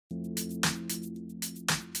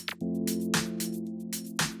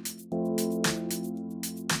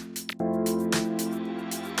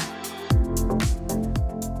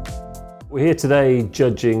We're here today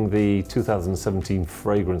judging the 2017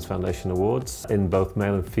 Fragrance Foundation Awards in both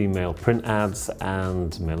male and female print ads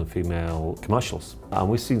and male and female commercials. And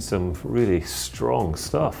we've seen some really strong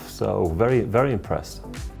stuff, so very impressed.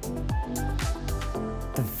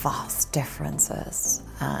 The vast differences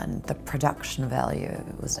and the production value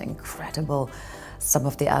was incredible. Some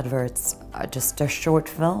of the adverts are just they're short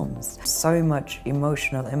films. So much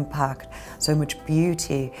emotional impact, so much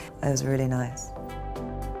beauty. It was really nice.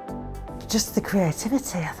 Just the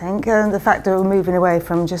creativity, I think, and the fact that we're moving away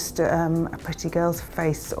from just a pretty girl's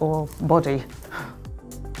face or body.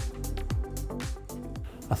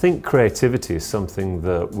 I think creativity is something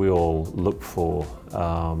that we all look for,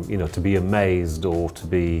 to be amazed or to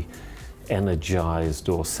be energized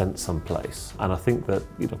or sent someplace. And I think that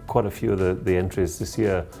quite a few of the entries this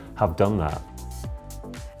year have done that.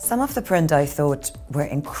 Some of the print I thought were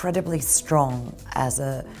incredibly strong as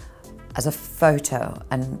a photo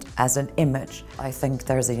and as an image. I think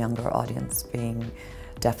there's a younger audience being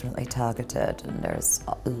definitely targeted, and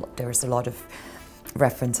there's a lot of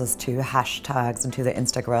references to hashtags and to the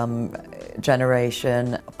Instagram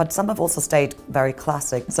generation, but some have also stayed very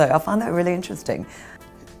classic, so I found that really interesting.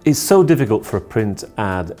 It's so difficult for a print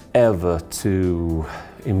ad ever to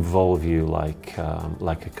involve you like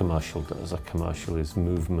a commercial does. A commercial is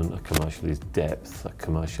movement, a commercial is depth, a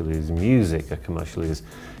commercial is music, a commercial is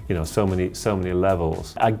so many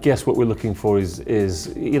levels. I guess what we're looking for is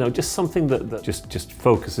just something that just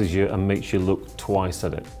focuses you and makes you look twice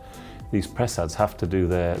at it. These press ads have to do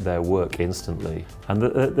their work instantly, and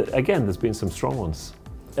again, there's been some strong ones.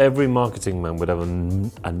 Every marketing man would have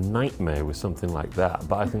a nightmare with something like that,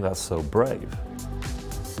 but I think that's so brave.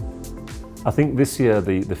 I think this year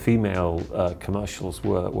the female commercials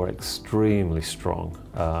were extremely strong.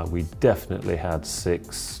 We definitely had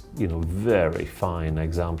 6 very fine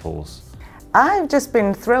examples. I've just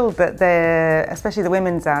been thrilled that especially the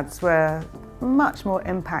women's ads were much more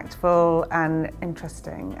impactful and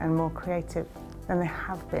interesting and more creative than they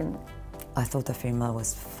have been. I thought the female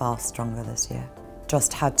was far stronger this year.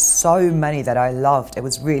 Just had so many that I loved. It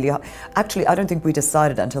was really hard. Actually, I don't think we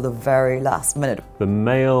decided until the very last minute. The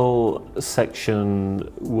male section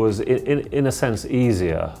was, in a sense,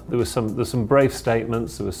 easier. There was some brave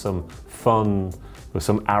statements, there was some fun, there was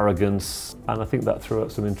some arrogance, and I think that threw up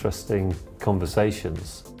some interesting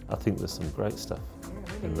conversations. I think there's some great stuff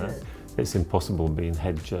in there. It's impossible being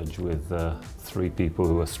head judge with 3 people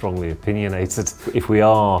who are strongly opinionated. If we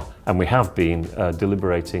are, and we have been,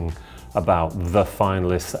 deliberating about the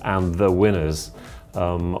finalists and the winners,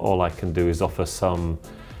 all I can do is offer some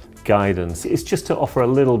guidance. It's just to offer a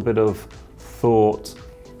little bit of thought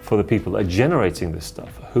for the people that are generating this stuff.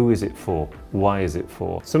 Who is it for? Why is it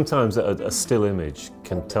for? Sometimes a still image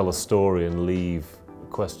can tell a story and leave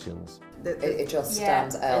questions. It just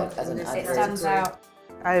stands out as an advert. It stands out.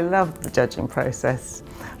 I love the judging process.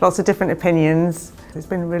 Lots of different opinions. It's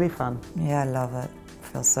been really fun. Yeah, I love it. I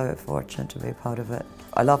feel so fortunate to be a part of it.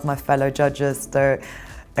 I love my fellow judges. They're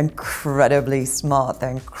incredibly smart,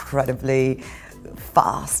 they're incredibly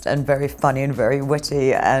fast and very funny and very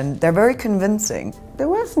witty, and they're very convincing. There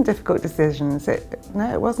were some difficult decisions. It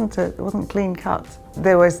wasn't clean cut.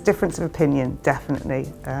 There was difference of opinion,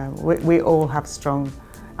 definitely. We all have strong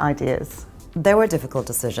ideas. There were difficult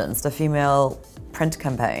decisions. The female print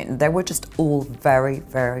campaign, they were just all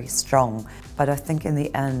very strong. But I think in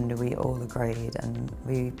the end we all agreed and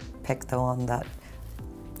we picked the one that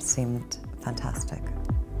seemed fantastic.